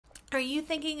Are you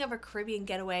thinking of a Caribbean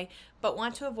getaway but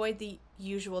want to avoid the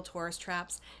usual tourist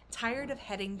traps? Tired of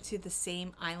heading to the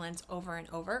same islands over and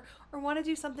over? Or want to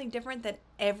do something different than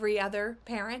every other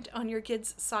parent on your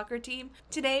kid's soccer team?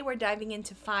 Today we're diving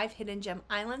into 5 hidden gem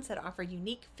islands that offer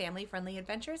unique family-friendly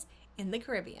adventures in the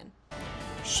Caribbean.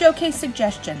 Showcase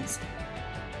suggestions,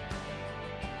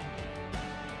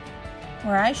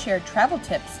 where I share travel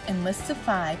tips and lists of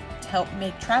 5 to help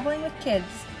make traveling with kids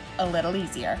a little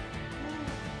easier.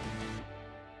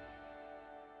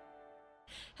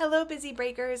 Hello, Busy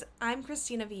Breakers. I'm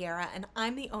Christina Vieira, and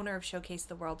I'm the owner of Showcase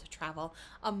the World to Travel,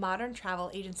 a modern travel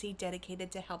agency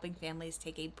dedicated to helping families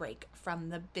take a break from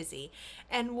the busy.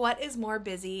 And what is more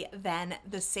busy than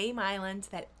the same islands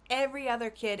that every other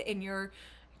kid in your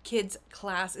kids'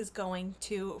 class is going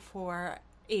to for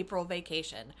April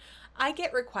vacation? I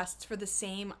get requests for the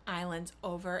same islands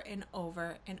over and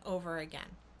over and over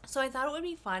again. So I thought it would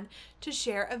be fun to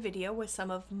share a video with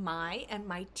some of my and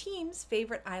my team's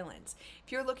favorite islands.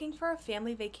 If you're looking for a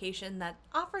family vacation that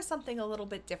offers something a little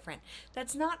bit different,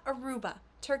 that's not Aruba,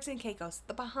 Turks and Caicos,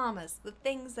 the Bahamas, the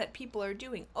things that people are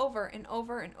doing over and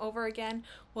over and over again,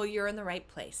 well, you're in the right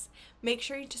place. Make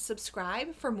sure to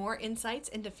subscribe for more insights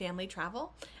into family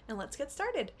travel, and let's get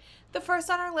started. The first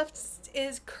on our list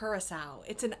is Curacao.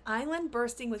 It's an island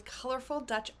bursting with colorful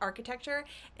Dutch architecture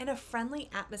and a friendly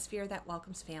atmosphere that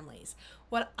welcomes families.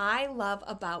 What I love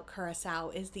about Curacao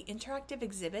is the interactive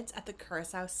exhibits at the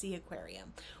Curacao Sea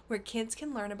Aquarium, where kids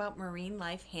can learn about marine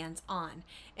life hands-on.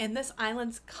 And this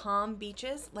island's calm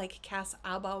beaches, like Cas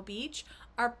Albao Beach,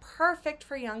 are perfect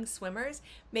for young swimmers,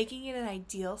 making it an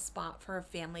ideal spot for a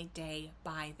family day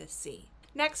by the sea.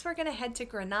 Next, we're going to head to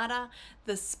Grenada,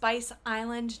 the spice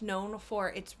island known for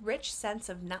its rich sense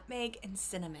of nutmeg and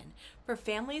cinnamon. For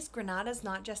families, Grenada is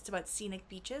not just about scenic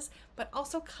beaches, but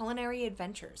also culinary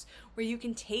adventures, where you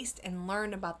can taste and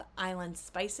learn about the island's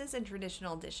spices and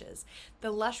traditional dishes.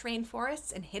 The lush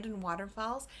rainforests and hidden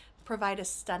waterfalls provide a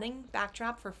stunning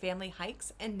backdrop for family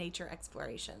hikes and nature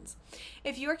explorations.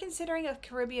 If you are considering a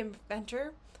Caribbean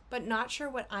adventure, but not sure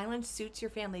what island suits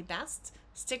your family best,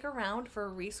 stick around for a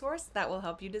resource that will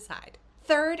help you decide.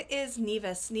 Third is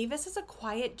Nevis. Nevis is a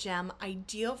quiet gem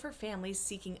ideal for families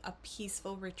seeking a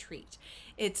peaceful retreat.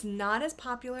 It's not as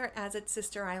popular as its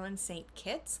sister island, St.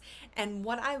 Kitts, and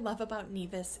what I love about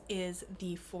Nevis is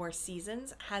the Four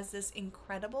Seasons has this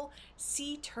incredible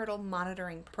sea turtle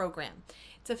monitoring program.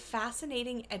 It's a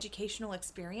fascinating educational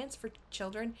experience for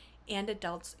children and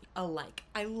adults alike.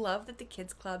 I love that the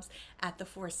kids clubs at the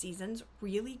Four Seasons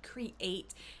really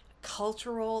create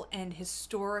cultural and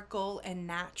historical and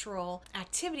natural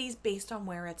activities based on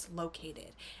where it's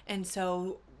located. And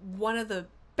so one of the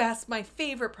my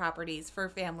favorite properties for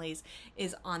families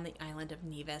is on the island of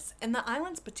Nevis. And the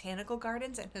island's botanical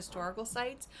gardens and historical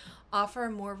sites offer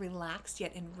more relaxed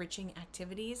yet enriching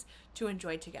activities to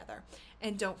enjoy together.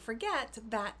 And don't forget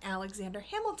that Alexander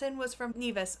Hamilton was from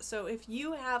Nevis. So if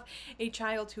you have a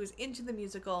child who is into the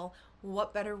musical,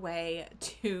 what better way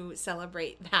to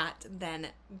celebrate that than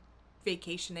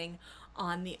vacationing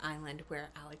on the island where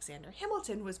Alexander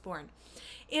Hamilton was born.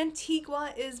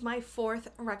 Antigua is my 4th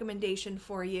recommendation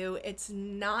for you. It's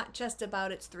not just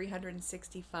about its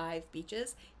 365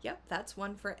 beaches. Yep, that's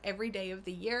one for every day of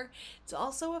the year. It's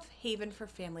also a haven for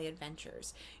family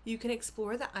adventures. You can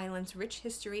explore the island's rich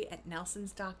history at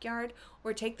Nelson's Dockyard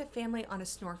or take the family on a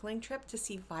snorkeling trip to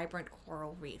see vibrant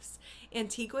coral reefs.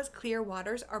 Antigua's clear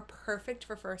waters are perfect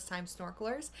for first-time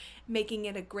snorkelers, making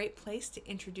it a great place to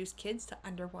introduce kids to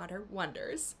underwater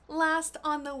wonders. Last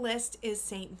on the list is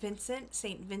St. Vincent.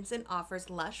 St. Vincent offers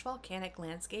lush volcanic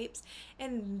landscapes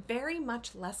and very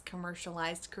much less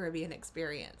commercialized Caribbean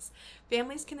experience.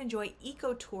 Families can enjoy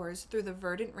eco tours through the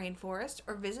verdant rainforest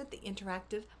or visit the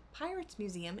interactive Pirates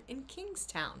Museum in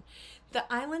Kingstown. The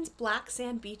island's black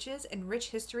sand beaches and rich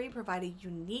history provide a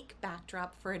unique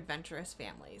backdrop for adventurous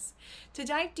families. To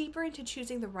dive deeper into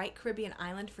choosing the right Caribbean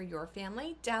island for your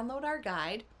family, download our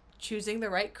guide, Choosing the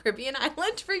Right Caribbean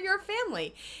Island for Your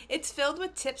Family. It's filled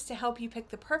with tips to help you pick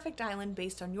the perfect island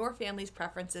based on your family's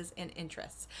preferences and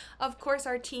interests. Of course,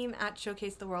 our team at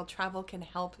Showcase the World Travel can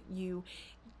help you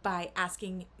by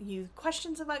asking you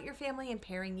questions about your family and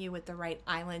pairing you with the right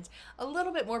island. A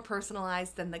little bit more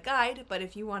personalized than the guide, but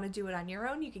if you want to do it on your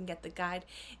own, you can get the guide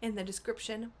in the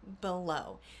description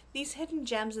below. These hidden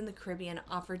gems in the Caribbean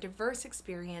offer diverse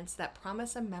experience that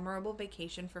promise a memorable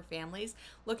vacation for families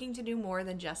looking to do more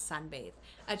than just sunbathe.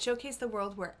 At Showcase the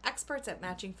World, we're experts at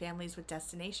matching families with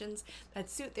destinations that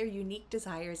suit their unique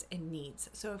desires and needs.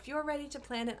 So if you're ready to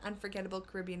plan an unforgettable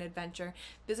Caribbean adventure,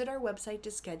 visit our website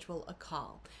to schedule a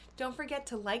call. Don't forget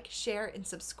to like, share, and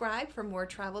subscribe for more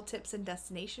travel tips and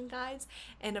destination guides.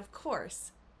 And of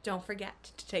course, Don't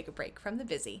forget to take a break from the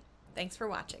busy. Thanks for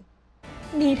watching.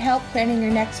 Need help planning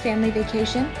your next family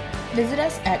vacation? Visit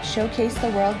us at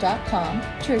showcasetheworld.com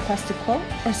to request a quote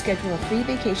or schedule a free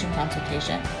vacation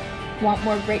consultation. Want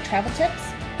more great travel tips?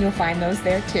 You'll find those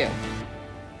there too.